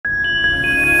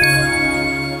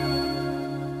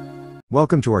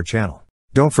Welcome to our channel.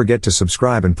 Don't forget to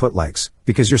subscribe and put likes,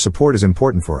 because your support is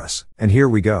important for us. And here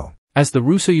we go. As the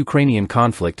Russo-Ukrainian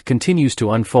conflict continues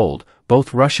to unfold,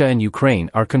 both Russia and Ukraine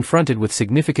are confronted with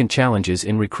significant challenges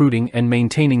in recruiting and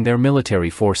maintaining their military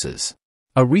forces.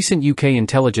 A recent UK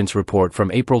intelligence report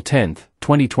from April 10,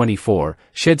 2024,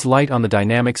 sheds light on the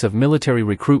dynamics of military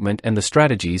recruitment and the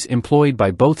strategies employed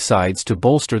by both sides to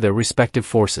bolster their respective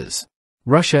forces.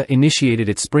 Russia initiated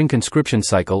its spring conscription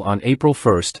cycle on April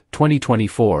 1,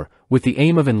 2024, with the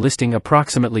aim of enlisting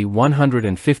approximately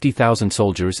 150,000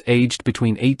 soldiers aged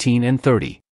between 18 and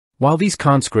 30. While these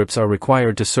conscripts are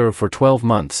required to serve for 12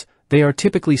 months, they are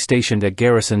typically stationed at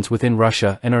garrisons within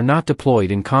Russia and are not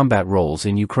deployed in combat roles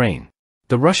in Ukraine.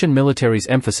 The Russian military's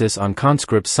emphasis on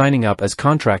conscripts signing up as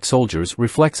contract soldiers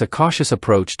reflects a cautious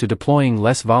approach to deploying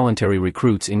less voluntary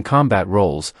recruits in combat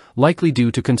roles, likely due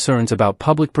to concerns about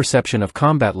public perception of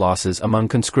combat losses among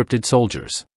conscripted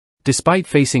soldiers. Despite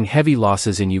facing heavy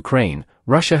losses in Ukraine,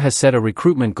 Russia has set a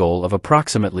recruitment goal of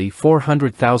approximately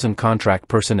 400,000 contract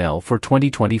personnel for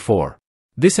 2024.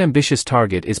 This ambitious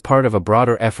target is part of a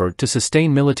broader effort to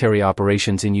sustain military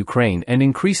operations in Ukraine and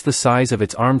increase the size of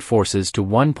its armed forces to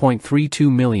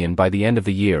 1.32 million by the end of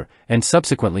the year, and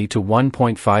subsequently to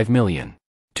 1.5 million.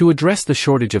 To address the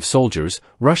shortage of soldiers,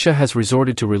 Russia has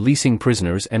resorted to releasing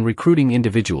prisoners and recruiting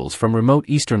individuals from remote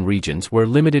eastern regions where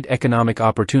limited economic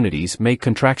opportunities make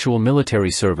contractual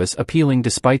military service appealing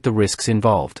despite the risks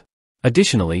involved.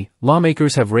 Additionally,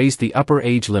 lawmakers have raised the upper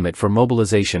age limit for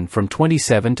mobilization from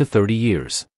 27 to 30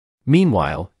 years.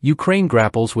 Meanwhile, Ukraine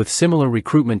grapples with similar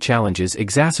recruitment challenges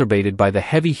exacerbated by the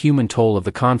heavy human toll of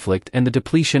the conflict and the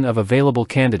depletion of available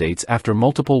candidates after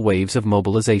multiple waves of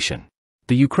mobilization.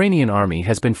 The Ukrainian army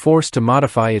has been forced to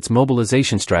modify its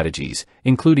mobilization strategies,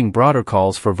 including broader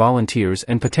calls for volunteers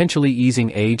and potentially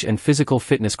easing age and physical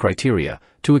fitness criteria,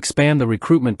 to expand the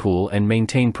recruitment pool and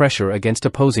maintain pressure against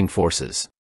opposing forces.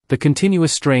 The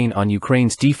continuous strain on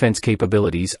Ukraine's defense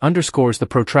capabilities underscores the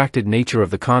protracted nature of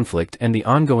the conflict and the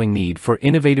ongoing need for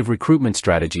innovative recruitment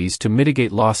strategies to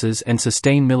mitigate losses and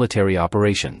sustain military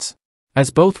operations. As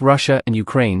both Russia and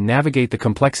Ukraine navigate the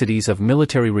complexities of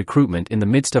military recruitment in the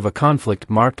midst of a conflict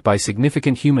marked by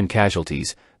significant human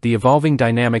casualties, the evolving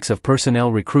dynamics of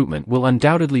personnel recruitment will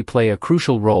undoubtedly play a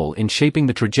crucial role in shaping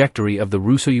the trajectory of the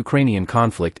Russo-Ukrainian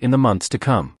conflict in the months to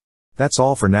come. That's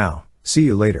all for now. See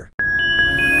you later.